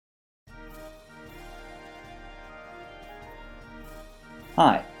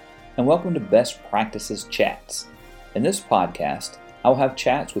Hi, and welcome to Best Practices Chats. In this podcast, I will have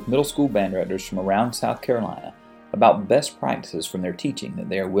chats with middle school band directors from around South Carolina about best practices from their teaching that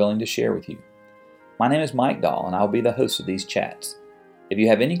they are willing to share with you. My name is Mike Dahl, and I will be the host of these chats. If you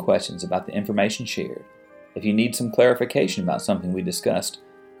have any questions about the information shared, if you need some clarification about something we discussed,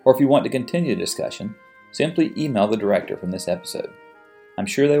 or if you want to continue the discussion, simply email the director from this episode. I'm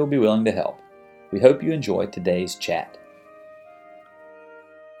sure they will be willing to help. We hope you enjoy today's chat.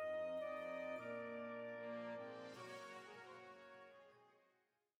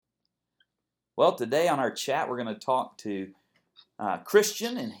 Well, today on our chat, we're going to talk to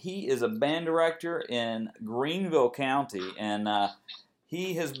Christian, and he is a band director in Greenville County, and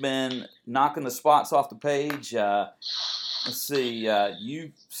he has been knocking the spots off the page. Let's see,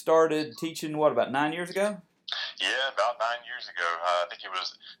 you started teaching, about 9 years ago? Yeah, about 9 years ago. I think it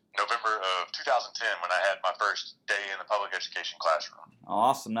was November of 2010 when I had my first day in the public education classroom.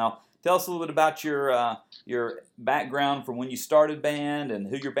 Awesome. Now, tell us a little bit about your background from when you started band and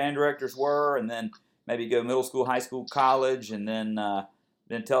who your band directors were, and then maybe go middle school, high school, college, and then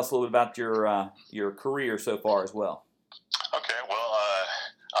tell us a little bit about your career so far as well. Okay, well,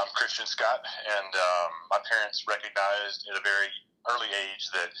 I'm Christian Scott, and my parents recognized at a very early age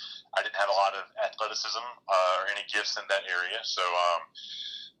that I didn't have a lot of athleticism or any gifts in that area, so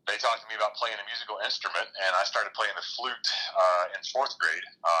they talked to me about playing a musical instrument, and I started playing the flute in fourth grade.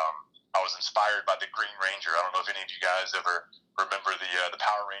 I was inspired by the Green Ranger. I don't know if any of you guys ever remember the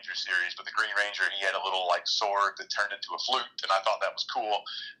Power Ranger series, but the Green Ranger, he had a little sword that turned into a flute, and I thought that was cool,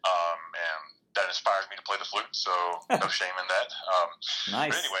 and that inspired me to play the flute, so no shame in that.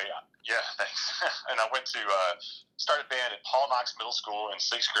 Nice. But anyway, yeah, thanks. And I went to started band at Paul Knox Middle School in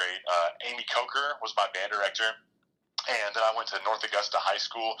sixth grade. Amy Coker was my band director. And then I went to North Augusta High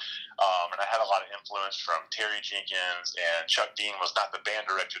School, and I had a lot of influence from Terry Jenkins, and Chuck Dean was not the band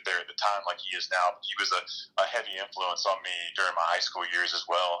director there at the time like he is now, but he was a heavy influence on me during my high school years as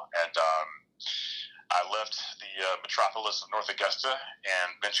well. And I left the metropolis of North Augusta and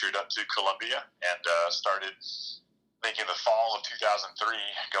ventured up to Columbia and started thinking the fall of 2003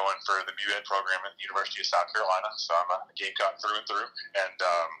 going for the MUED program at the University of South Carolina. So I'm a Gamecock through and through, and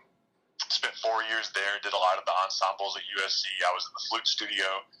spent 4 years there, did a lot of the ensembles at USC. I was in the flute studio.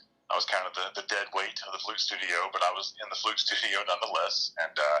 I was kind of the dead weight of the flute studio, but I was in the flute studio nonetheless.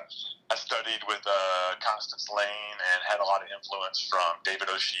 And I studied with Constance Lane and had a lot of influence from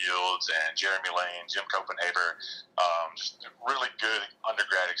David O'Shields and Jeremy Lane, Jim Copenhaver. Just a really good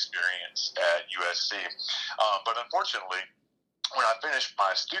undergrad experience at USC. But unfortunately, when I finished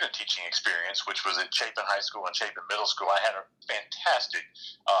my student teaching experience, which was at Chapin High School and Chapin Middle School, I had a fantastic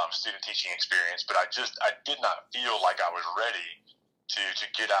student teaching experience, but I did not feel like I was ready to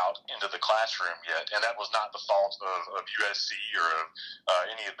get out into the classroom yet. And that was not the fault of USC or of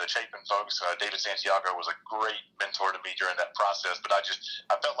any of the Chapin folks. David Santiago was a great mentor to me during that process, but I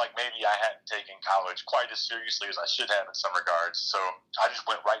felt like maybe I hadn't taken college quite as seriously as I should have in some regards. So I just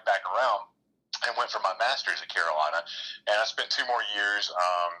went right back around and went for my master's at Carolina, and I spent 2 more years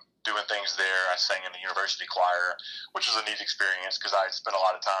doing things there. I sang in the university choir, which was a neat experience because I had spent a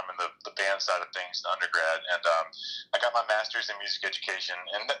lot of time in the band side of things in undergrad, and I got my master's in music education,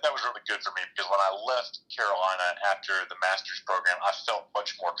 and that was really good for me because when I left Carolina after the master's program, I felt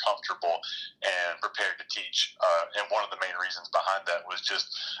much more comfortable and prepared to teach, and one of the main reasons behind that was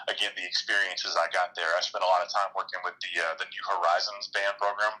just, again, the experiences I got there. I spent a lot of time working with the New Horizons band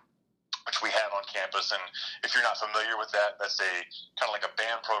program, which we have on campus. And if you're not familiar with that, that's a kind of like a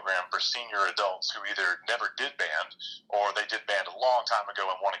band program for senior adults who either never did band or they did band a long time ago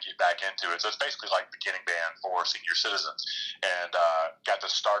and want to get back into it. So it's basically like beginning band for senior citizens. And got to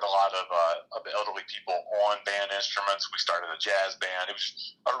start a lot of elderly people on band instruments. We started a jazz band. It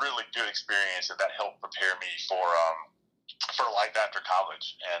was a really good experience, and that helped prepare me for life after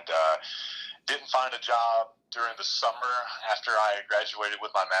college. And didn't find a job during the summer after I graduated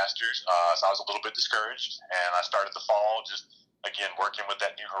with my master's, so I was a little bit discouraged, and I started the fall just, again, working with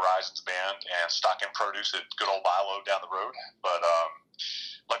that New Horizons band and stocking produce at good old Bilo down the road. But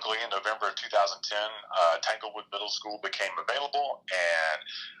luckily in November of 2010, Tanglewood Middle School became available, and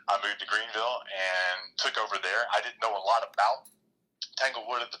I moved to Greenville and took over there. I didn't know a lot about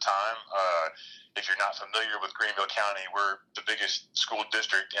Tanglewood at the time. If you're not familiar with Greenville County, we're the biggest school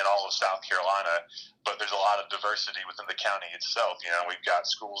district in all of South Carolina, but there's a lot of diversity within the county itself. You know, we've got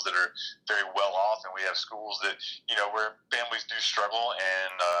schools that are very well off, and we have schools that, you know, where families do struggle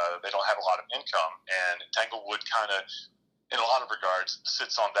and they don't have a lot of income. And Tanglewood kind of, in a lot of regards,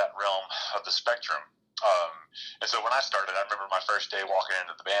 sits on that realm of the spectrum. And so when I started, I remember my first day walking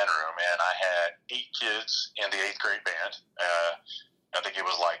into the band room, and I had 8 kids in the 8th grade band. I think it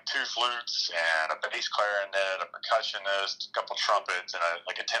was like 2 flutes and a bass clarinet, a percussionist, a couple trumpets, and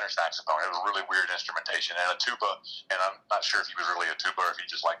a tenor saxophone. It was a really weird instrumentation, and a tuba. And I'm not sure if he was really a tuba or if he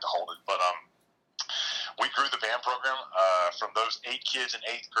just liked to hold it. But we grew the band program from those 8 kids in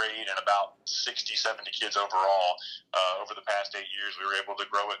 8th grade and about 60, 70 kids overall. Over the past 8 years, we were able to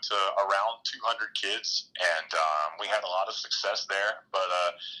grow it to around 200 kids, and we had a lot of success there. But,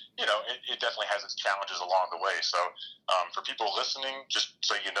 it definitely has its challenges along the way. So for people listening, just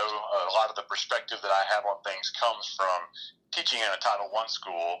so you know, a lot of the perspective that I have on things comes from teaching in a Title I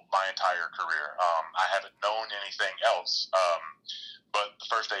school my entire career. I haven't known anything else. But the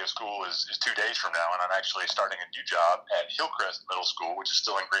first day of school is 2 days from now, and I'm actually starting a new job at Hillcrest Middle School, which is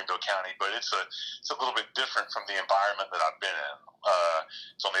still in Greenville County, but it's a little bit different from the environment that I've been in.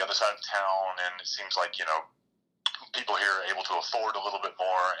 It's on the other side of town, and it seems like, people here are able to afford a little bit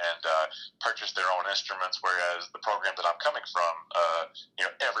more and purchase their own instruments, whereas the program that I'm coming from,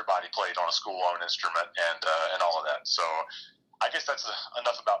 everybody played on a school-owned instrument and all of that. So I guess that's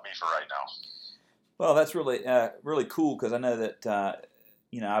enough about me for right now. Well, that's really really cool, because I know that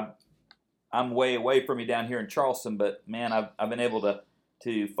I'm way away from you down here in Charleston, but man, I've been able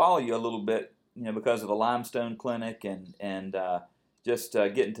to follow you a little bit, because of the Limestone Clinic and just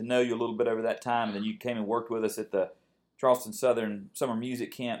getting to know you a little bit over that time. And then you came and worked with us at the Charleston Southern Summer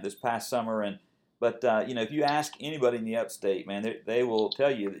Music Camp this past summer. But if you ask anybody in the Upstate, man, they will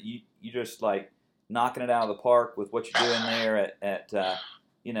tell you that you just like knocking it out of the park with what you're doing there at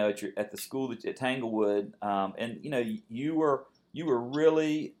the school at Tanglewood, and you were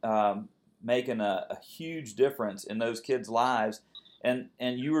really making a huge difference in those kids' lives, and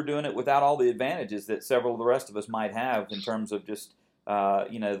you were doing it without all the advantages that several of the rest of us might have in terms of just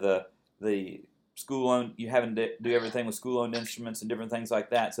the school-owned, you having to do everything with school-owned instruments and different things like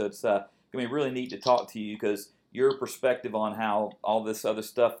that. So it's going to be really neat to talk to you, because your perspective on how all this other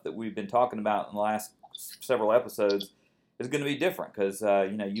stuff that we've been talking about in the last several episodes is going to be different, because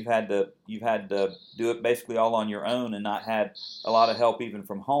you've had to do it basically all on your own and not had a lot of help even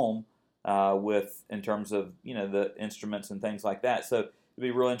from home in terms of the instruments and things like that. So it'd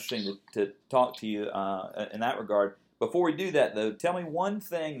be real interesting to talk to you in that regard. Before we do that, though, tell me one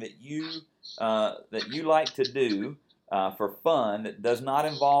thing that you like to do for fun that does not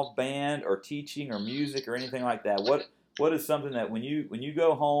involve band or teaching or music or anything like that. What is something that when you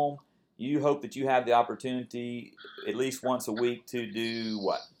go home, you hope that you have the opportunity at least once a week to do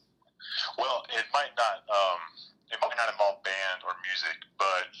what? Well, it might not involve band or music,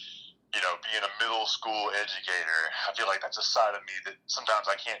 but being a middle school educator, I feel like that's a side of me that sometimes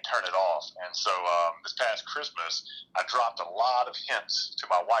I can't turn it off. And so this past Christmas, I dropped a lot of hints to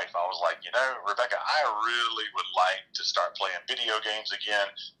my wife. I was like, Rebecca, I really would like to start playing video games again.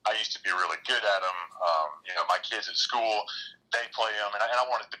 I used to be really good at them. My kids at school, they play them, and I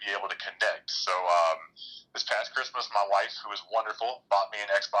wanted to be able to connect. So this past Christmas, my wife, who is wonderful, bought me an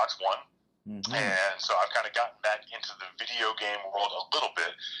Xbox One. Mm-hmm. And so I've kind of gotten back into the video game world a little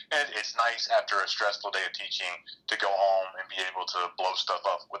bit, and it's nice after a stressful day of teaching to go home and be able to blow stuff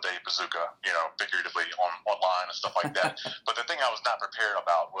up with a bazooka, figuratively online and stuff like that. But the thing I was not prepared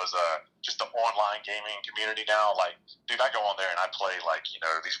about was just the online gaming community now. Like, dude, I go on there and I play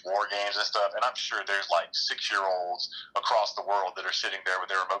these war games and stuff, and I'm sure there's like 6-year-olds across the world that are sitting there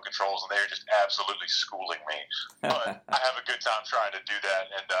with their remote controls, and they're just absolutely schooling me. But I have a good time trying to do that,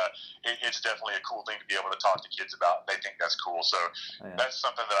 and it's definitely a cool thing to be able to talk to kids about. They think that's cool. So that's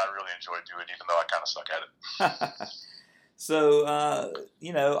something that I really enjoy doing, even though I kind of suck at it. So,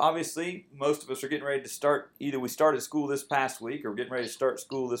 obviously most of us are getting ready to start. Either we started school this past week or we're getting ready to start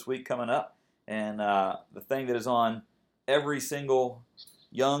school this week coming up. And the thing that is on every single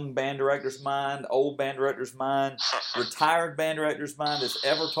young band director's mind, old band director's mind, retired band director's mind that's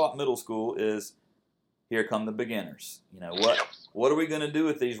ever taught middle school is, here come the beginners. What are we going to do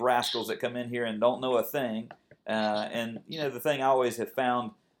with these rascals that come in here and don't know a thing? And the thing I always have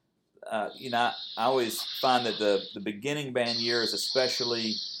found, I always find that the beginning band year is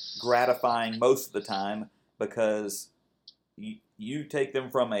especially gratifying most of the time, because you take them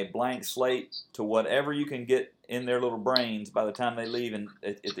from a blank slate to whatever you can get in their little brains by the time they leave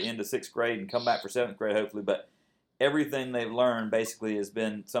at the end of 6th grade and come back for 7th grade, hopefully. But everything they've learned basically has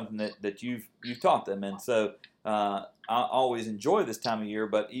been something that you've taught them. And so I always enjoy this time of year,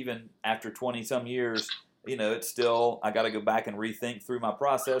 but even after 20-some years, it's still, I got to go back and rethink through my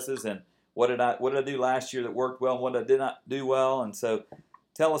processes and what did I do last year that worked well and what I did not do well. And so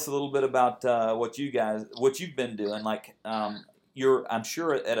tell us a little bit about what you've been doing. Like I'm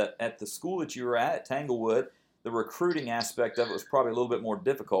sure at the school that you were at Tanglewood, the recruiting aspect of it was probably a little bit more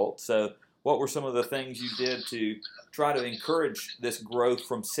difficult. So what were some of the things you did to try to encourage this growth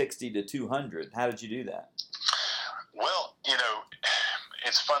from 60 to 200? How did you do that? Well,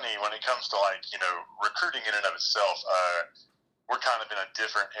 it's funny when it comes to recruiting in and of itself. We're kind of in a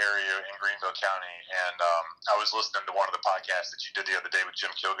different area in Greenville County, and I was listening to one of the podcasts that you did the other day with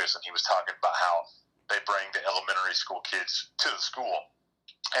Jim Kilgus, and he was talking about how they bring the elementary school kids to the school,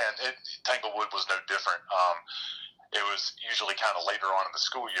 and Tanglewood was no different. It was usually kind of later on in the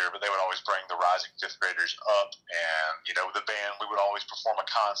school year, but they would always bring the rising fifth graders up, and the band, we would always perform a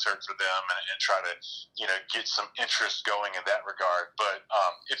concert for them and try to get some interest going in that regard. But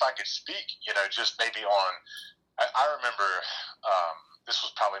if I could speak, just maybe on, I remember this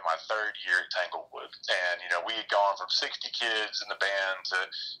was probably my third year at Tanglewood, and we had gone from 60 kids in the band to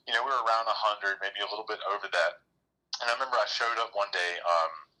we were around 100, maybe a little bit over that. And I remember I showed up one day.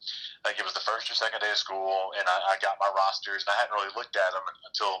 I think it was the first or second day of school, and I got my rosters, and I hadn't really looked at them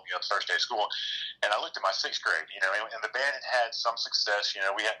until the first day of school. And I looked at my sixth grade, and the band had some success.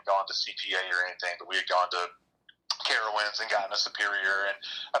 We hadn't gone to CPA or anything, but we had gone to Carowinds and gotten a superior. And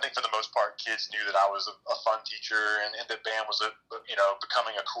I think for the most part, kids knew that I was a fun teacher, and that band was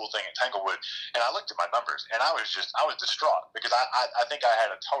becoming a cool thing at Tanglewood. And I looked at my numbers, and I was distraught, because I think I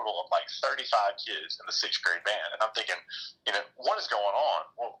had a total of like 35 kids in the sixth grade band, and I'm thinking, what is going on?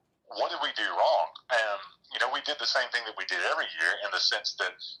 Well, what did we do wrong? And we did the same thing that we did every year, in the sense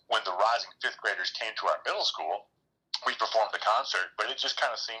that when the rising fifth graders came to our middle school, we performed a concert, but it just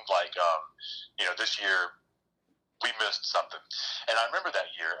kind of seemed like this year we missed something. And I remember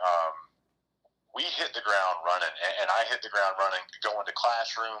that year, we hit the ground running, and I hit the ground running, going to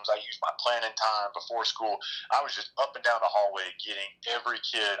classrooms. I used my planning time before school. I was just up and down the hallway getting every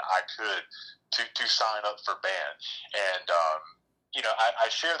kid I could to sign up for band. And I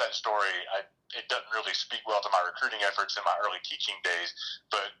share that story. It doesn't really speak well to my recruiting efforts in my early teaching days,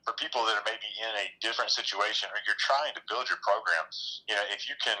 but for people that are maybe in a different situation, or you're trying to build your program, if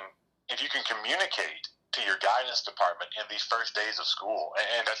you can communicate to your guidance department in these first days of school,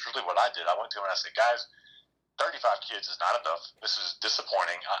 and that's really what I did. I went to them and I said, guys, 35 kids is not enough. This is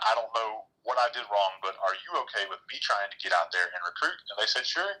disappointing. I don't know what I did wrong, but are you okay with me trying to get out there and recruit? And they said,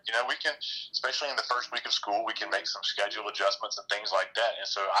 sure. We can, especially in the first week of school, we can make some schedule adjustments and things like that. And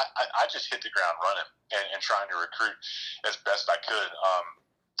so I just hit the ground running and trying to recruit as best I could.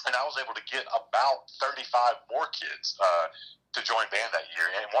 And I was able to get about 35 more kids to join band that year.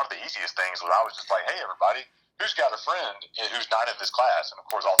 And one of the easiest things was, I was just like, hey, everybody, who's got a friend who's not in this class? And of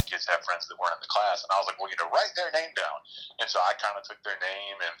course, all the kids have friends that weren't in the class. And I was like, well, write their name down. And so I kind of took their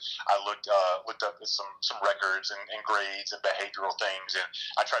name, and I looked up at some records and grades and behavioral things. And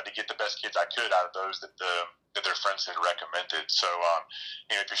I tried to get the best kids I could out of those that their friends had recommended. So,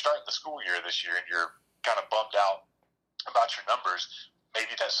 if you're starting the school year this year and you're kind of bummed out about your numbers,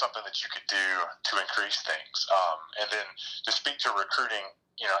 maybe that's something that you could do to increase things. And then to speak to recruiting,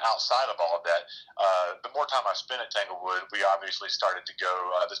 outside of all of that, the more time I spent at Tanglewood, we obviously started to go.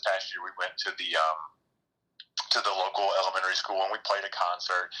 This past year, we went to the local elementary school, and we played a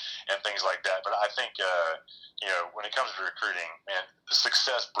concert and things like that. But I think, when it comes to recruiting, man,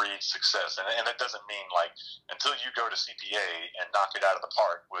 success breeds success. And that doesn't mean like until you go to CPA and knock it out of the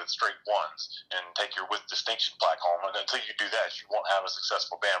park with straight ones and take your with distinction plaque home, and until you do that, you won't have a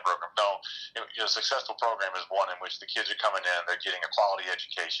successful band program. No, a successful program is one in which the kids are coming in, they're getting a quality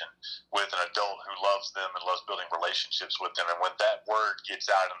education with an adult who loves them and loves building relationships with them. And when that word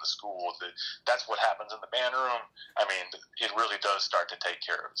gets out in the school, that's what happens in the band room. I mean, it really does start to take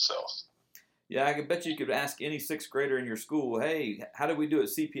care of itself. Yeah, I bet you could ask any sixth grader in your school, hey, how did we do at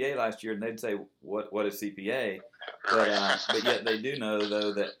CPA last year? And they'd say, what is CPA? But yet they do know,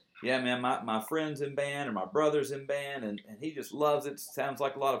 though, that, yeah, man, my friend's in band, or my brother's in band, and he just loves it. Sounds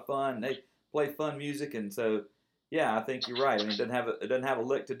like a lot of fun. They play fun music. And so, yeah, I think you're right. I mean, it doesn't have a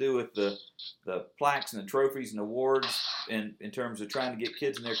lick to do with the plaques and the trophies and awards in terms of trying to get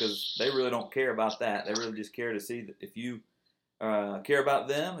kids in there, because they really don't care about that. They really just care to see that if you care about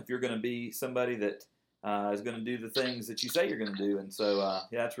them, if you're going to be somebody that is going to do the things that you say you're going to do. And so,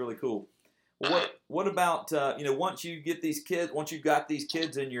 yeah, that's really cool. Well, what about, once you've got these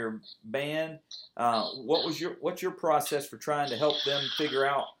kids in your band, what's your process for trying to help them figure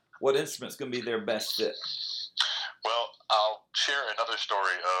out what instrument's going to be their best fit? Well, I'll share another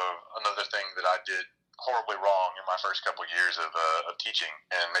story of another thing that I did horribly wrong in my first couple of years of teaching,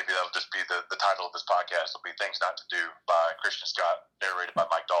 and maybe that'll just be the title of this podcast. Will be Things Not to Do by Christian Scott, narrated by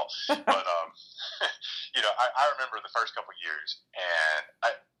Mike Dahl. But I remember the first couple of years, and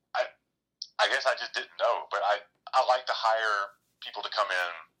I guess I just didn't know, but I like to hire people to come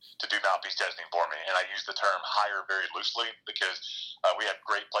in to do mouthpiece testing for me. And I use the term hire very loosely because we have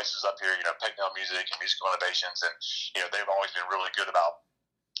great places up here, Pecknell Music and Musical Innovations, and, they've always been really good about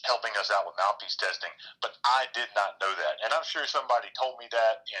helping us out with mouthpiece testing. But I did not know that. And I'm sure somebody told me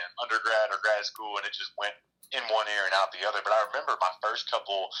that in undergrad or grad school, and it just went in one ear and out the other. But I remember my first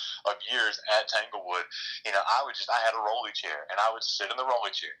couple of years at Tanglewood, I had a rolly chair, and I would sit in the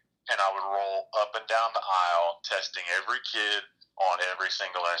rolly chair, and I would roll up and down the aisle testing every kid on every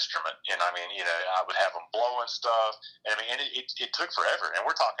single instrument. And I would have them blowing stuff. And it took forever. And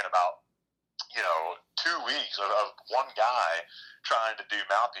we're talking about, 2 weeks of one guy trying to do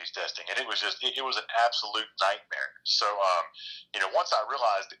mouthpiece testing. And it was an absolute nightmare. So, once I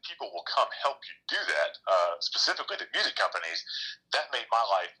realized that people will come help you do that, specifically the music companies, that made my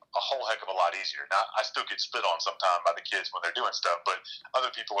life a whole heck of a lot easier. Now, I still get spit on sometimes by the kids when they're doing stuff, but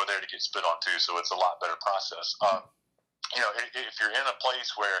other people are there to get spit on too. So it's a lot better process. If you're in a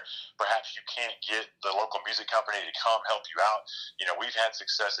place where perhaps you can't get the local music company to come help you out, we've had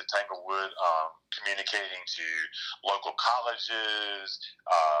success at Tanglewood communicating to local colleges,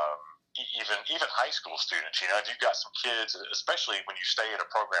 even high school students. If you've got some kids, especially when you stay in a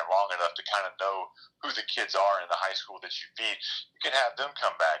program long enough to kind of know who the kids are in the high school that you feed, you can have them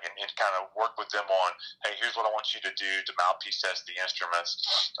come back and kind of work with them on, hey, here's what I want you to do to mouthpiece test the instruments,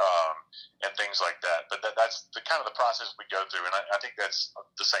 and things like that. But that's the kind of the process we go through, and I think that's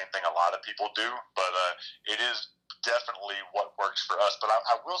the same thing a lot of people do, but it is definitely what works for us. But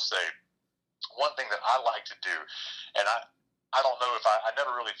I will say, one thing that I like to do, and I don't know if I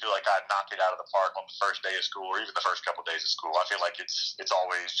never really feel like I knocked it out of the park on the first day of school or even the first couple of days of school. I feel like it's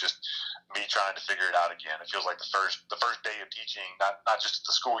always just me trying to figure it out again. It feels like the first day of teaching, not just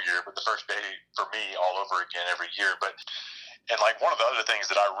the school year, but the first day for me all over again every year. And like one of the other things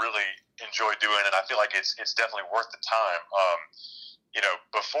that I really enjoy doing, and I feel like it's definitely worth the time,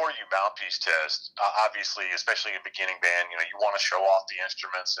 before you mouthpiece test, obviously, especially in beginning band, you want to show off the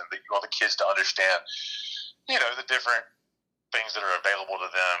instruments and you want the kids to understand, the different things that are available to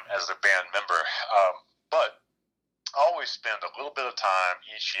them as a band member. But I always spend a little bit of time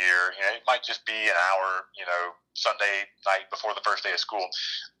each year, it might just be an hour, Sunday night before the first day of school,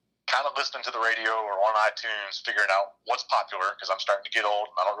 kind of listening to the radio or on iTunes, figuring out what's popular, because I'm starting to get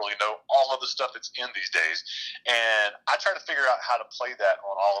old and I don't really know all of the stuff that's in these days. And I try to figure out how to play that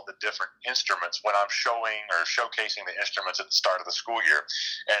on all of the different instruments when I'm showing or showcasing the instruments at the start of the school year.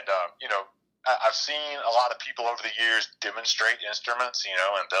 And, I've seen a lot of people over the years demonstrate instruments, and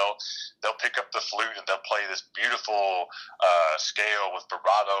they'll pick up the flute and they'll play this beautiful scale with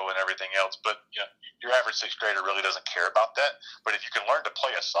vibrato and everything else. But your average sixth grader really doesn't care about that. But if you can learn to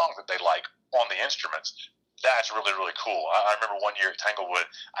play a song that they like on the instruments, that's really, really cool. I remember one year at Tanglewood,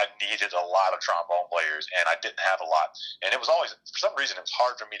 I needed a lot of trombone players, and I didn't have a lot. And it was always, for some reason, it was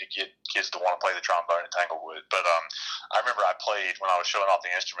hard for me to get kids to want to play the trombone at Tanglewood. But I remember I played, when I was showing off the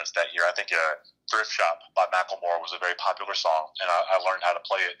instruments that year, I think Thrift Shop by Macklemore was a very popular song, and I learned how to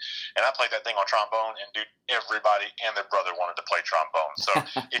play it. And I played that thing on trombone, and dude, everybody and their brother wanted to play trombone. So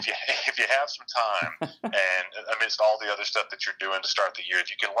if you have some time, and amidst all the other stuff that you're doing to start the year,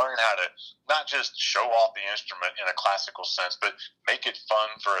 if you can learn how to not just show off the instrument in a classical sense, but make it fun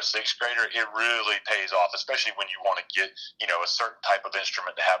for a sixth grader, it really pays off, especially when you want to get, a certain type of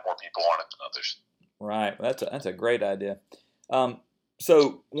instrument to have more people on it than others. Right. That's a great idea.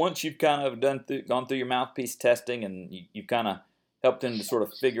 So once you've kind of gone through your mouthpiece testing and you've kind of helped them to sort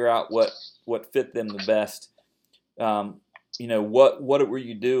of figure out what fit them the best, what were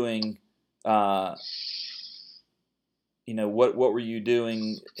you doing? What were you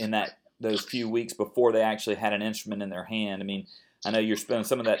doing in those few weeks before they actually had an instrument in their hand? I mean, I know you're spending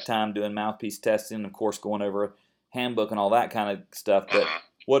some of that time doing mouthpiece testing, of course, going over a handbook and all that kind of stuff. But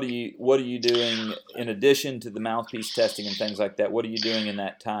what are you doing in addition to the mouthpiece testing and things like that? What are you doing in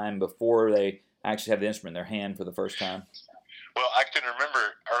that time before they actually have the instrument in their hand for the first time? Well, I can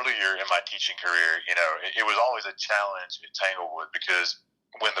remember earlier in my teaching career, it was always a challenge at Tanglewood because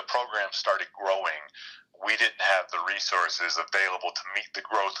when the program started growing, we didn't have the resources available to meet the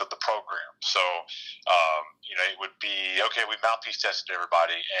growth of the program. So, it would be, okay, we mouthpiece tested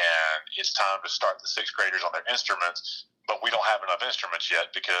everybody, and it's time to start the sixth graders on their instruments, but we don't have enough instruments yet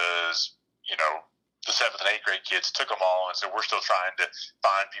because, the seventh and eighth grade kids took them all, and so we're still trying to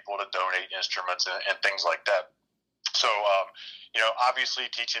find people to donate instruments and things like that. So, obviously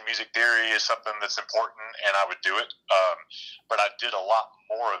teaching music theory is something that's important, and I would do it. But I did a lot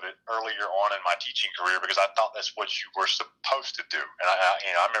more of it earlier on in my teaching career because I thought that's what you were supposed to do. And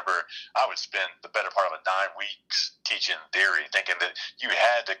I remember I would spend the better part of 9 weeks teaching theory, thinking that you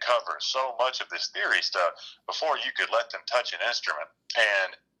had to cover so much of this theory stuff before you could let them touch an instrument.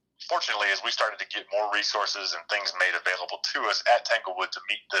 And fortunately, as we started to get more resources and things made available to us at Tanglewood to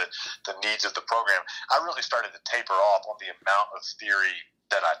meet the needs of the program, I really started to taper off on the amount of theory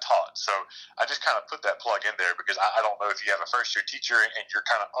that I taught. So I just kind of put that plug in there because I don't know if you have a first-year teacher and you're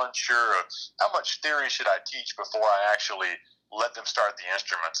kind of unsure of how much theory should I teach before I actually let them start the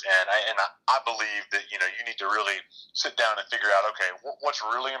instruments. And I believe that, you need to really sit down and figure out, okay, what's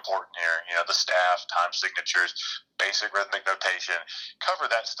really important here? The staff, time signatures, basic rhythmic notation.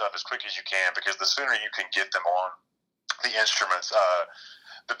 Cover that stuff as quick as you can because the sooner you can get them on the instruments,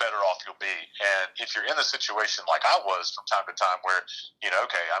 the better off you'll be. And if you're in the situation like I was from time to time where,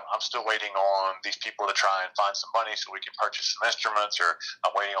 okay, I'm still waiting on these people to try and find some money so we can purchase some instruments, or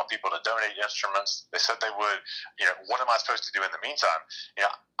I'm waiting on people to donate instruments. They said they would, what am I supposed to do in the meantime?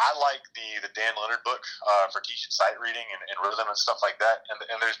 I like the Dan Leonard book for teaching sight reading and rhythm and stuff like that.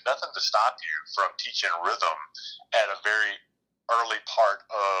 And there's nothing to stop you from teaching rhythm at a very early part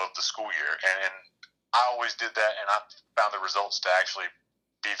of the school year. And I always did that, and I found the results to actually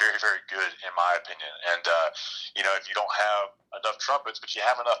be very, very good in my opinion. And, if you don't have enough trumpets, but you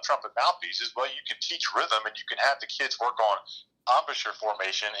have enough trumpet mouthpieces, well, you can teach rhythm and you can have the kids work on embouchure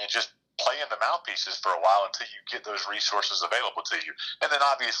formation and just play in the mouthpieces for a while until you get those resources available to you. And then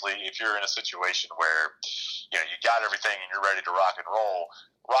obviously, if you're in a situation where, you got everything and you're ready to rock and roll.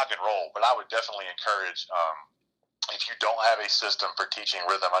 But I would definitely encourage, if you don't have a system for teaching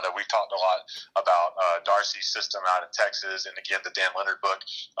rhythm, I know we've talked a lot about Darcy's system out in Texas, and again, the Dan Leonard book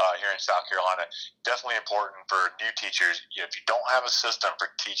here in South Carolina. Definitely important for new teachers. If you don't have a system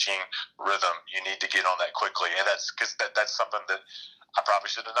for teaching rhythm, you need to get on that quickly, and that's because that's something that I probably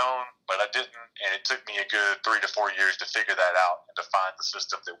should have known, but I didn't, and it took me a good 3 to 4 years to figure that out and to find the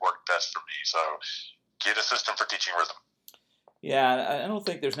system that worked best for me. So get a system for teaching rhythm. Yeah, I don't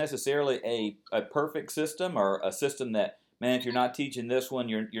think there's necessarily a perfect system or a system that, man, if you're not teaching this one,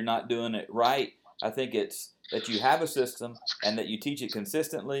 you're not doing it right. I think it's that you have a system and that you teach it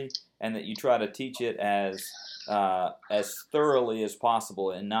consistently and that you try to teach it as thoroughly as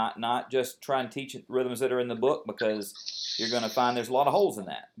possible and not just try and teach rhythms that are in the book because you're going to find there's a lot of holes in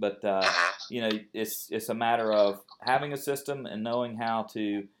that. But, it's a matter of having a system and knowing how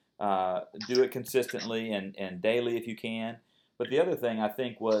to do it consistently and daily if you can. But the other thing I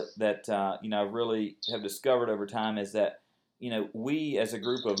think I really have discovered over time is that, we as a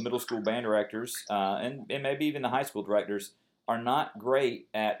group of middle school band directors and maybe even the high school directors are not great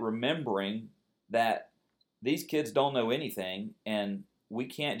at remembering that these kids don't know anything and we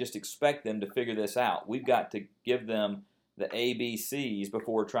can't just expect them to figure this out. We've got to give them the ABCs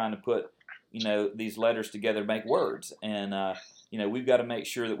before trying to put, these letters together to make words. And, we've got to make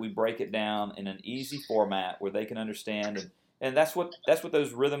sure that we break it down in an easy format where they can understand. And that's what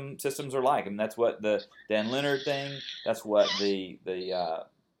those rhythm systems are like. I mean, that's what the Dan Leonard thing. That's what the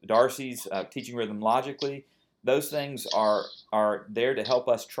Darcy's teaching rhythm logically. Those things are there to help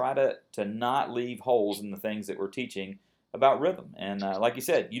us try to not leave holes in the things that we're teaching about rhythm. And like you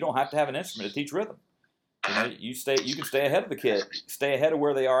said, you don't have to have an instrument to teach rhythm. You can stay ahead of the kid, stay ahead of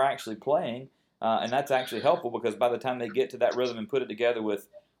where they are actually playing, and that's actually helpful because by the time they get to that rhythm and put it together with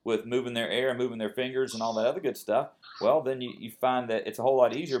moving their air and moving their fingers and all that other good stuff, well, then you find that it's a whole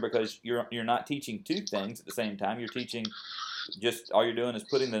lot easier because you're not teaching two things at the same time. You're teaching just all you're doing is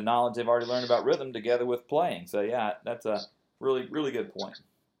putting the knowledge they've already learned about rhythm together with playing. So, yeah, that's a really, really good point.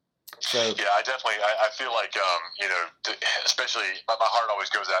 So yeah, I feel like, especially my heart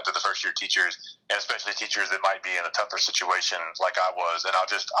always goes out to the first-year teachers, and especially teachers that might be in a tougher situation like I was. And I'll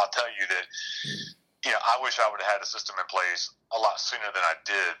tell you that, I wish I would have had a system in place a lot sooner than I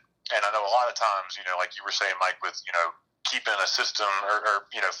did. And I know a lot of times, like you were saying, Mike, with, keeping a system or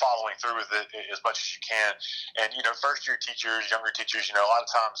following through with it as much as you can. And, first-year teachers, younger teachers, a lot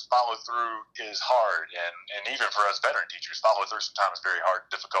of times follow through is hard. And even for us veteran teachers, follow through sometimes is very hard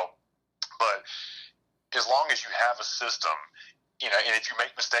and difficult. But as long as you have a system, and if you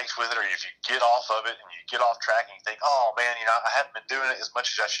make mistakes with it or if you get off of it and you get off track and you think, oh, man, I haven't been doing it as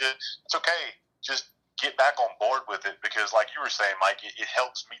much as I should, it's okay. Just get back on board with it because like you were saying, Mike, it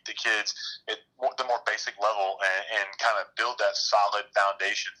helps meet the kids at the more basic level and kind of build that solid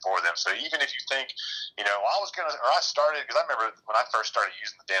foundation for them. So even if you think, I started, because I remember when I first started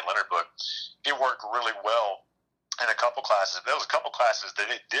using the Dan Leonard book, it worked really well in a couple classes. There was a couple classes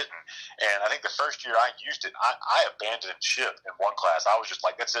that it didn't, and I think the first year I used it, I abandoned ship in one class. I was just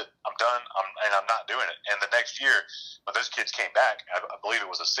like, "That's it, I'm done, I'm not doing it." And the next year, when those kids came back, I believe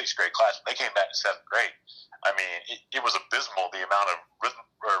it was a sixth grade class. When they came back in seventh grade, I mean, it was abysmal the amount of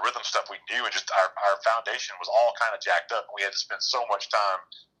rhythm stuff we knew, and just our foundation was all kind of jacked up, and we had to spend so much time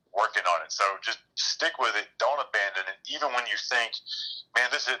working on it. So just stick with it, don't abandon it, even when you think, "Man,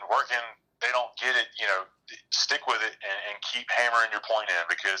 this isn't working." They don't get it, stick with it and keep hammering your point in,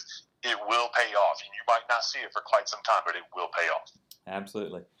 because it will pay off. And you might not see it for quite some time, but it will pay off.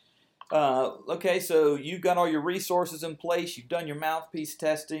 Absolutely. Okay, so you've got all your resources in place. You've done your mouthpiece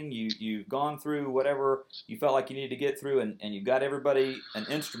testing. You've gone through whatever you felt like you needed to get through, and you've got everybody an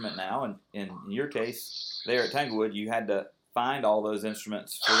instrument now. And in your case, there at Tanglewood, you had to find all those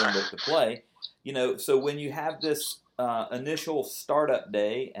instruments for them to play. So when you have this initial startup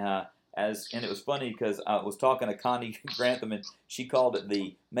day, and it was funny because I was talking to Connie Grantham, and she called it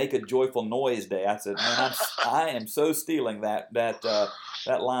the "Make a Joyful Noise Day." I said, "Man, I am so stealing that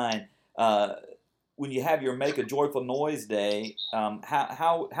line." When you have your "Make a Joyful Noise Day,"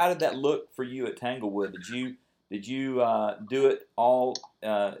 how did that look for you at Tanglewood? Did you do it all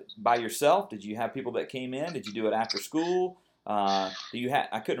by yourself? Did you have people that came in? Did you do it after school? I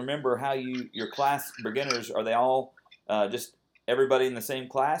couldn't remember how your class beginners, are they all just everybody in the same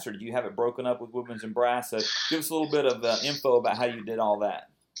class, or did you have it broken up with women's and brass? So give us a little bit of info about how you did all that.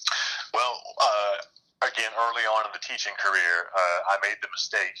 Well, again, early on in the teaching career, I made the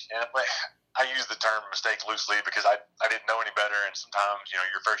mistake, and I use the term mistake loosely because I didn't know any better, and sometimes,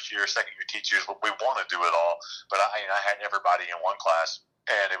 your first year, second year teachers, we want to do it all, but I had everybody in one class,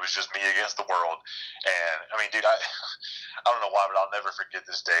 and it was just me against the world. And I mean, dude, I don't know why, but I'll never forget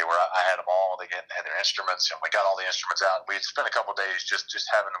this day where I had them all. They had their instruments, and we got all the instruments out. We had spent a couple of days just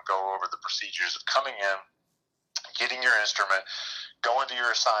having them go over the procedures of coming in, getting your instrument, going to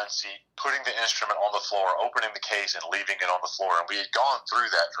your assigned seat, putting the instrument on the floor, opening the case, and leaving it on the floor. And we had gone through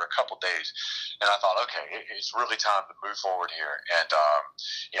that for a couple of days, and I thought, okay, it's really time to move forward here. And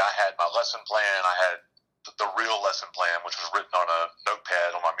I had my lesson plan. I had the real lesson plan, which was written on a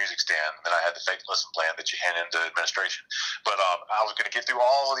notepad on my music stand, and then I had the fake lesson plan that you hand into administration. But I was going to get through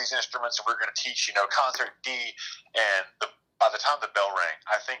all of these instruments, and we were going to teach, concert D. And by the time the bell rang,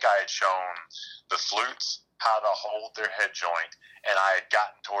 I think I had shown the flutes how to hold their head joint, and I had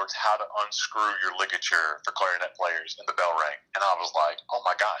gotten towards how to unscrew your ligature for clarinet players, and the bell rang. And I was like, oh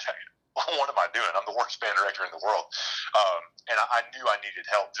my gosh, what am I doing? I'm the worst band director in the world. And I knew I needed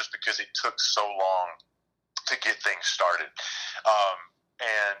help just because it took so long to get things started.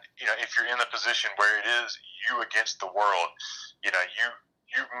 And if you're in a position where it is you against the world,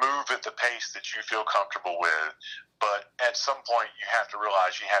 you move at the pace that you feel comfortable with, but at some point you have to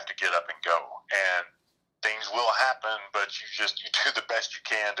realize you have to get up and go, and things will happen, but you do the best you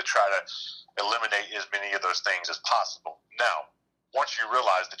can to try to eliminate as many of those things as possible. Now, once you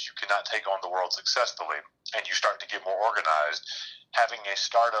realize that you cannot take on the world successfully and you start to get more organized, having a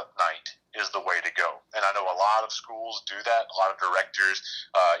startup night is the way to go. And I know a lot of schools do that. A lot of directors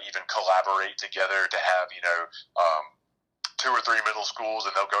even collaborate together to have, 2 or 3 middle schools,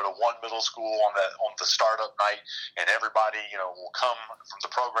 and they'll go to one middle school on the startup night, and everybody, will come from the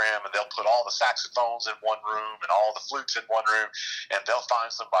program, and they'll put all the saxophones in one room and all the flutes in one room, and they'll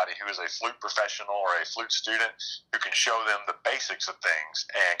find somebody who is a flute professional or a flute student who can show them the basics of things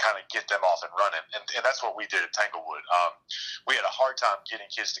and kind of get them off and running. And that's what we did at Tanglewood. We had a hard time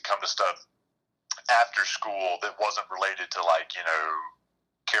getting kids to come to stuff after school that wasn't related to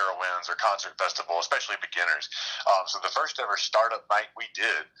Carowinds or concert festival, especially beginners. So the first ever startup night we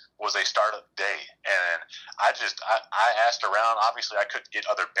did was a startup day, and I asked around. Obviously, I couldn't get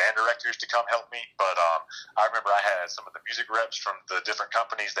other band directors to come help me, but I remember I had some of the music reps from the different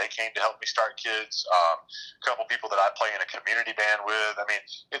companies. They came to help me start kids. A couple people that I play in a community band with. I mean,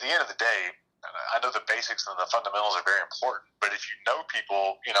 at the end of the day, I know the basics and the fundamentals are very important, but if you know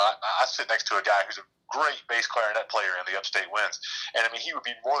people, I sit next to a guy who's a great bass clarinet player in the Upstate Winds, and I mean, he would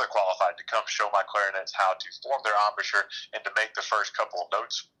be more than qualified to come show my clarinets how to form their embouchure and to make the first couple of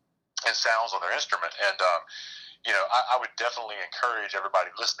notes and sounds on their instrument. And I would definitely encourage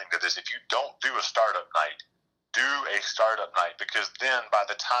everybody listening to this, if you don't do a startup night, do a startup night, because then by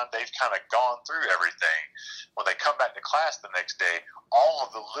the time they've kind of gone through everything, when they come back to class the next day, all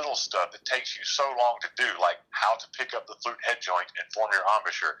of the little stuff that takes you so long to do, like how to pick up the flute head joint and form your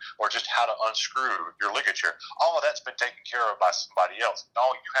embouchure, or just how to unscrew your ligature, all of that's been taken care of by somebody else. And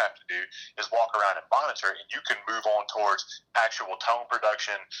all you have to do is walk around and monitor, and you can move on towards actual tone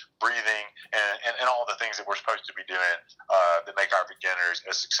production, breathing, and all the things that we're supposed to be doing that make our beginners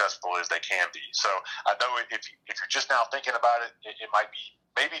as successful as they can be. So I know if you if you're just now thinking about it, it might be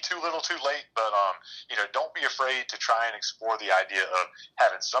maybe too little too late, but don't be afraid to try and explore the idea of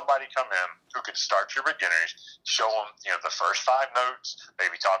having somebody come in who could start your beginners, show them the first 5 notes,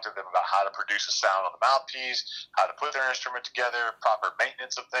 maybe talk to them about how to produce a sound on the mouthpiece, how to put their instrument together, proper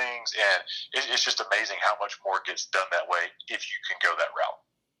maintenance of things, and it's just amazing how much more gets done that way if you can go that route.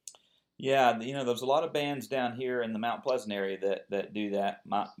 Yeah, there's a lot of bands down here in the Mount Pleasant area that do that.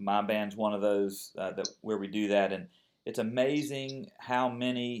 My band's one of those where we do that, and it's amazing how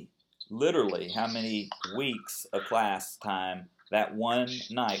many weeks of class time that one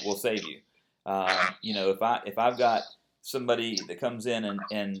night will save you. If I've got somebody that comes in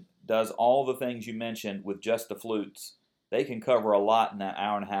and does all the things you mentioned with just the flutes, they can cover a lot in that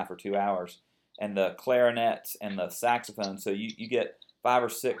hour and a half or 2 hours. And the clarinets and the saxophone, so you get 5 or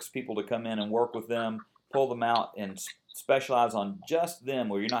 6 people to come in and work with them, pull them out, and specialize on just them,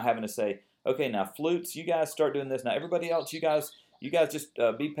 where you're not having to say, okay, now flutes, you guys start doing this. Now everybody else, you guys just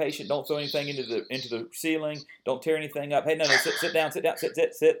be patient. Don't throw anything into the ceiling. Don't tear anything up. Hey, no, sit down, sit.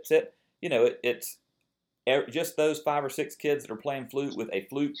 It's just those 5 or 6 kids that are playing flute with a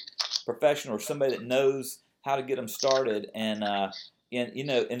flute professional or somebody that knows how to get them started. And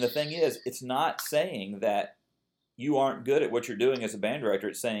the thing is, it's not saying that you aren't good at what you're doing as a band director.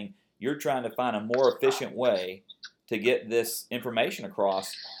 It's saying you're trying to find a more efficient way to get this information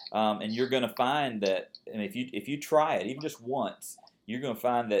across, and you're going to find that, and if you try it even just once, you're going to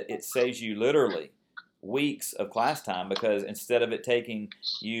find that it saves you literally weeks of class time, because instead of it taking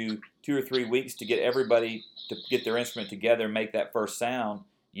you 2 or 3 weeks to get everybody to get their instrument together and make that first sound,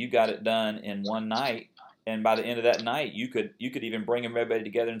 you got it done in one night. And by the end of that night, you could even bring everybody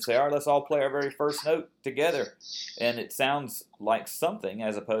together and say, all right, let's all play our very first note together. And it sounds like something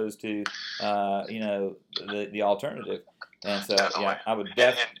as opposed to, the alternative. And so, definitely. Yeah, I would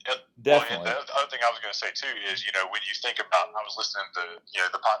definitely. Definitely. And the other thing I was going to say, too, is, when you think about, I was listening to,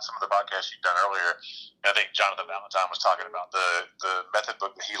 some of the podcasts you've done earlier, and I think Jonathan Valentine was talking about the method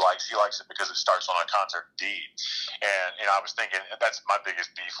book that he likes. He likes it because it starts on a concert D. And, I was thinking, that's my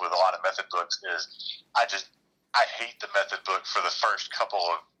biggest beef with a lot of method books is I hate the method book for the first couple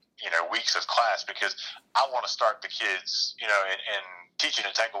of, weeks of class, because I want to start the kids, and teaching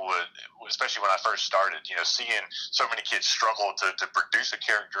at Tanglewood, especially when I first started, seeing so many kids struggle to produce a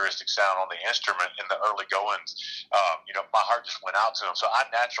characteristic sound on the instrument in the early goings, my heart just went out to them. So I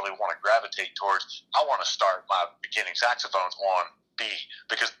naturally want to gravitate towards, I want to start my beginning saxophones on B,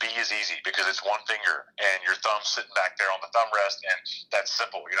 because B is easy, because it's one finger and your thumb's sitting back there on the thumb rest, and that's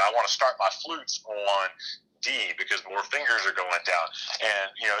simple. I want to start my flutes on D, because more fingers are going down. And,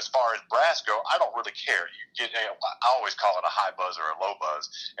 as far as brass go, I don't really care. I always call it a high buzz or a low buzz,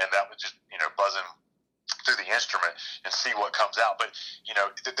 and that was just, buzzing through the instrument and see what comes out. But,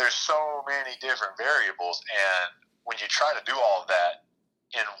 there's so many different variables, and when you try to do all of that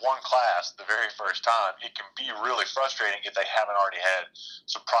in one class the very first time, it can be really frustrating if they haven't already had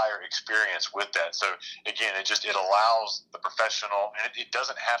some prior experience with that. So again, it allows the professional, and it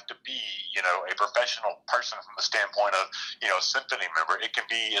doesn't have to be, a professional person from the standpoint of, a symphony member. It can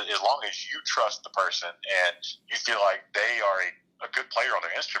be, as long as you trust the person and you feel like they are a good player on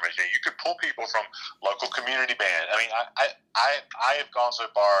their instrument. You could pull people from local community band. I mean, I have gone so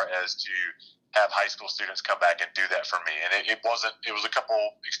far as to have high school students come back and do that for me. And it was a couple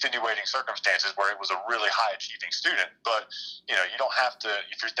extenuating circumstances where it was a really high achieving student, but you don't have to,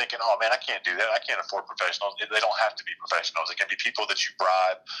 if you're thinking, oh man, I can't do that, I can't afford professionals. They don't have to be professionals. It can be people that you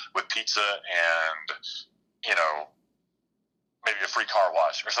bribe with pizza and, maybe a free car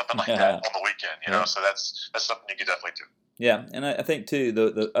wash or something like that on the weekend, so that's something you could definitely do. Yeah. And I think too,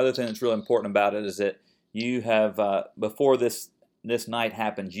 the other thing that's really important about it is that you have, before this night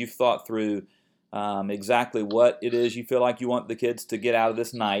happens, you've thought through exactly what it is you feel like you want the kids to get out of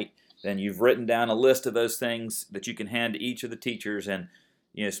this night. Then you've written down a list of those things that you can hand to each of the teachers, and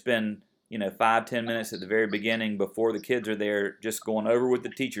spend 5-10 minutes at the very beginning before the kids are there, just going over with the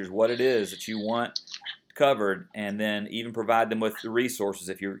teachers what it is that you want covered, and then even provide them with the resources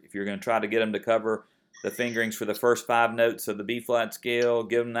if you're going to try to get them to cover the fingerings for the first 5 notes of the B flat scale.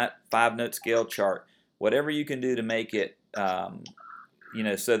 Give them that 5-note scale chart. Whatever you can do to make it,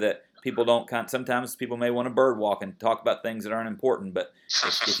 so that people don't sometimes people may want to bird walk and talk about things that aren't important, but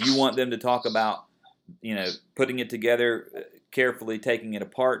if you want them to talk about, putting it together carefully, taking it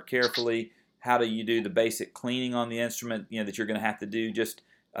apart carefully, how do you do the basic cleaning on the instrument, that you're going to have to do just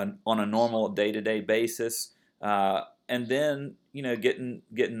on a normal day-to-day basis, and then, getting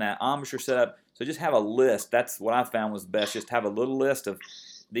that embouchure set up. So just have a list. That's what I found was best. Just have a little list of,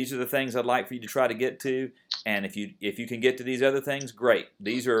 these are the things I'd like for you to try to get to. And if you can get to these other things, great.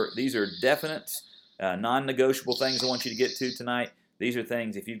 These are definites, non-negotiable things I want you to get to tonight. These are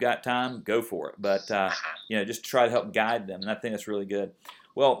things, if you've got time, go for it. But, just to try to help guide them, and I think that's really good.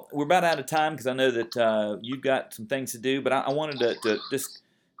 Well, we're about out of time because I know that you've got some things to do, but I wanted to just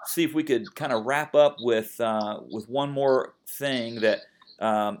see if we could kind of wrap up with one more thing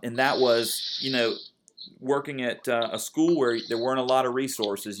and that was, working at a school where there weren't a lot of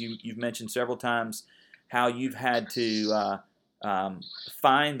resources. You've mentioned several times how you've had to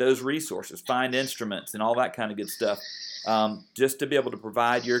find those resources, find instruments, and all that kind of good stuff, just to be able to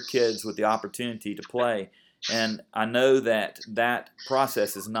provide your kids with the opportunity to play. And I know that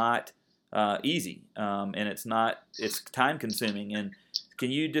process is not easy, and it's time consuming. And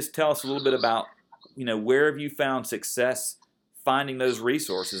can you just tell us a little bit about, where have you found success finding those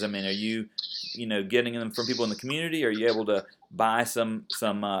resources? I mean, are you, getting them from people in the community? Are you able to buy some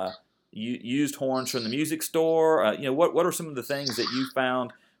used horns from the music store? What are some of the things that you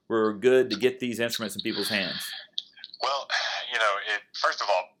found were good to get these instruments in people's hands? Well, first of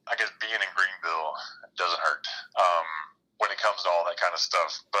all, I guess being in Greenville doesn't hurt when it comes to all that kind of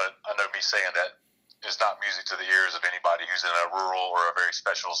stuff. But I know me saying that is not music to the ears of anybody who's in a rural or a very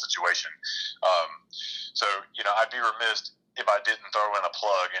special situation. So, I'd be remiss if I didn't throw in a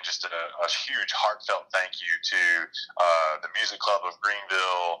plug and just a huge heartfelt thank you to the Music Club of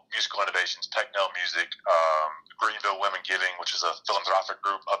Greenville, Musical Innovations, Pecknell Music, Greenville Women Giving, which is a philanthropic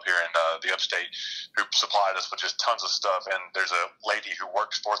group up here in the upstate, who supplied us with just tons of stuff. And there's a lady who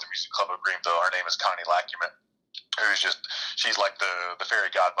works for the Music Club of Greenville. Her name is Connie Lacument, she's like the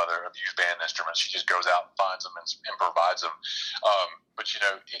fairy godmother of used band instruments. She just goes out and finds them and provides them. But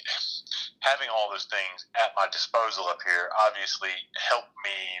having all those things at my disposal up here obviously helped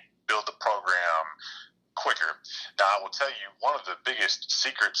me build the program quicker. Now, I will tell you, one of the biggest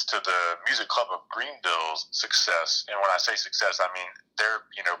secrets to the Music Club of Greenville's success, and when I say success, I mean they're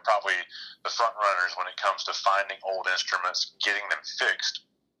probably the front runners when it comes to finding old instruments, getting them fixed,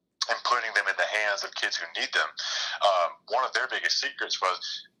 and putting them in the hands of kids who need them. One of their biggest secrets was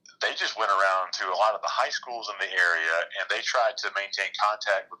they just went around to a lot of the high schools in the area, and they tried to maintain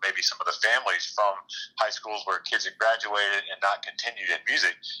contact with maybe some of the families from high schools where kids had graduated and not continued in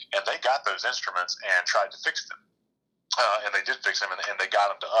music, and they got those instruments and tried to fix them. And they did fix them, and they got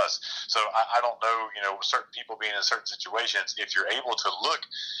them to us. So I don't know, certain people being in certain situations, if you're able to look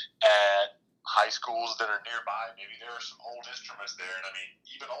at high schools that are nearby, maybe there are some old instruments there. And I mean,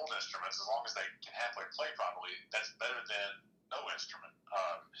 even old instruments, as long as they can halfway play properly, that's better than no instrument.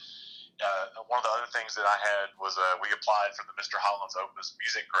 One of the other things that I had was we applied for the Mr. Holland's Opus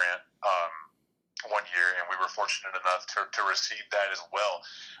Music Grant one year, and we were fortunate enough to receive that as well.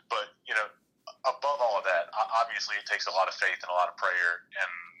 But, above all of that, obviously it takes a lot of faith and a lot of prayer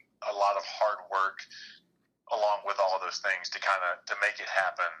and a lot of hard work along with all of those things to make it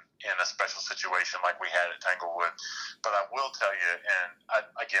happen in a special situation like we had at Tanglewood. But I will tell you, and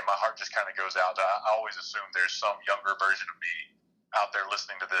again, my heart just kind of goes out. I always assume there's some younger version of me out there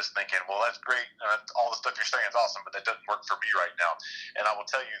listening to this thinking, well, that's great. All the stuff you're saying is awesome, but that doesn't work for me right now. And I will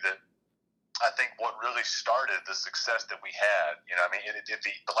tell you that I think what really started the success that we had,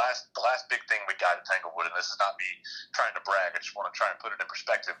 the last big thing we got at Tanglewood, and this is not me trying to brag, I just want to try and put it in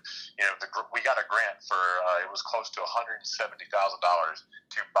perspective. We got a grant for it was close to $170,000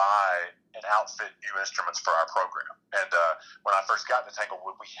 to buy and outfit new instruments for our program. And when I first got to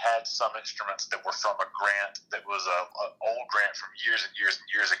Tanglewood, we had some instruments that were from a grant that was an old grant from years and years and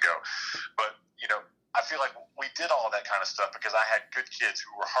years ago. But I feel like we did all of that kind of stuff because I had good kids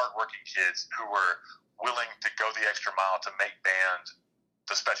who were hardworking kids who were willing to go the extra mile to make band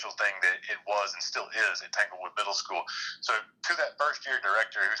the special thing that it was and still is at Tanglewood Middle School. So to that first-year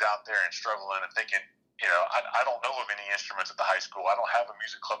director who's out there and struggling and thinking, I don't know of any instruments at the high school. I don't have a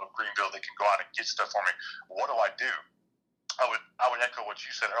music club of Greenville that can go out and get stuff for me. What do I do? I would echo what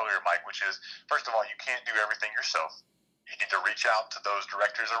you said earlier, Mike, which is, first of all, you can't do everything yourself. You need to reach out to those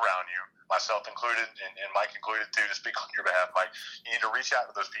directors around you, myself included, and Mike included too, to speak on your behalf, Mike. You need to reach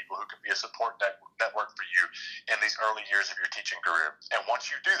out to those people who can be a support network for you in these early years of your teaching career. And once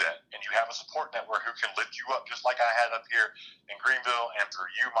you do that, and you have a support network who can lift you up, just like I had up here in Greenville and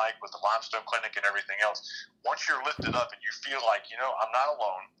through you, Mike, with the Limestone Clinic and everything else, once you're lifted up and you feel like, I'm not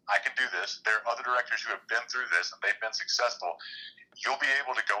alone, I can do this, there are other directors who have been through this and they've been successful, you'll be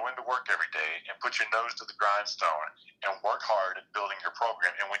able to go into work every day and put your nose to the grindstone and work hard at building your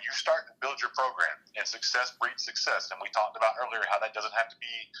program. And when you start to build your program, and success breeds success, and we talked about earlier how that doesn't have to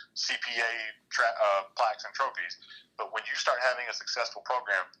be CPA plaques and trophies, but when you start having a successful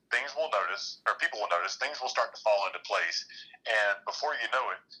program, people will notice, things will start to fall into place, and before you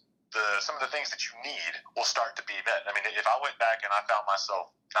know it, some of the things that you need will start to be met. I mean, if I went back and I found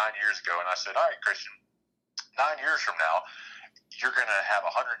myself 9 years ago and I said, all right, Christian, 9 years from now, you're going to have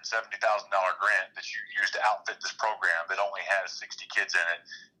a $170,000 grant that you use to outfit this program that only has 60 kids in it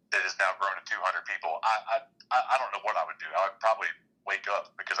that has now grown to 200 people. I don't know what I would do. I would probably wake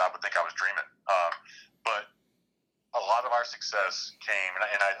up because I would think I was dreaming. But a lot of our success came, and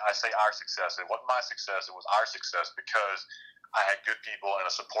I say our success, it wasn't my success, it was our success because I had good people and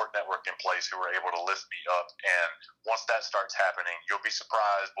a support network in place who were able to lift me up. And once that starts happening, you'll be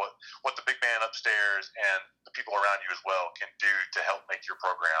surprised what the big man upstairs and the people around you as well can do to help make your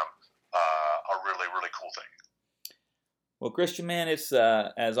program a really, really cool thing. Well, Christian, man, it's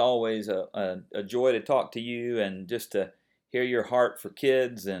as always a joy to talk to you and just to hear your heart for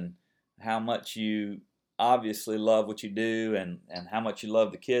kids and how much you obviously love what you do and how much you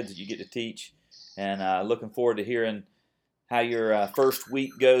love the kids that you get to teach. And looking forward to hearing how your first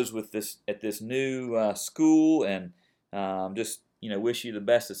week goes with this at this new school, and just wish you the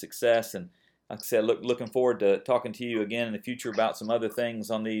best of success. And like I said, looking forward to talking to you again in the future about some other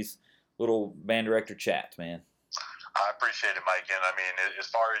things on these little band director chats, man. I appreciate it, Mike. And I mean, as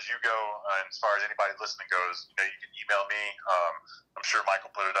far as you go, and as far as anybody listening goes, you can email me. I'm sure Mike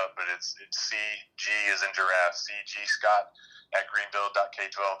will put it up, but it's CG as in giraffe,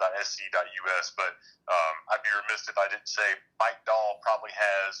 cgscott@greenville.k12.sc.us. But I'd be remiss if I didn't say Mike Dahl probably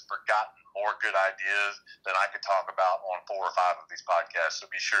has forgotten more good ideas than I could talk about on 4 or 5 of these podcasts. So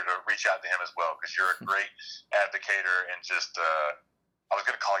be sure to reach out to him as well, because you're a great advocator and just I was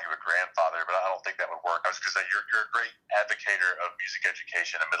going to call you a grandfather, but I don't think that would work. I was going to say you're a great advocator of music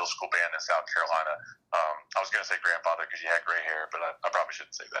education and middle school band in South Carolina. I was going to say grandfather because you had gray hair, but I probably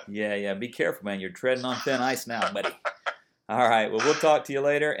shouldn't say that. Yeah. Be careful, man. You're treading on thin ice now, buddy. All right. Well, we'll talk to you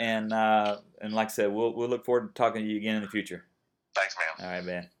later, and like I said, we'll look forward to talking to you again in the future. Thanks, man. All right,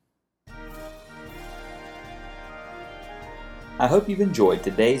 man. I hope you've enjoyed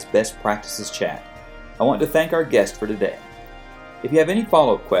today's Best Practices chat. I want to thank our guest for today. If you have any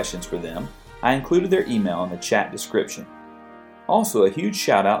follow-up questions for them, I included their email in the chat description. Also, a huge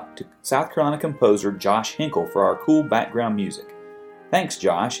shout out to South Carolina composer Josh Hinkle for our cool background music. Thanks,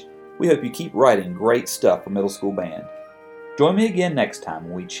 Josh. We hope you keep writing great stuff for middle school band. Join me again next time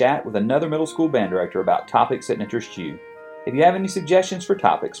when we chat with another middle school band director about topics that interest you. If you have any suggestions for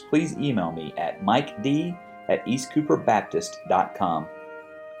topics, please email me at miked@eastcooperbaptist.com.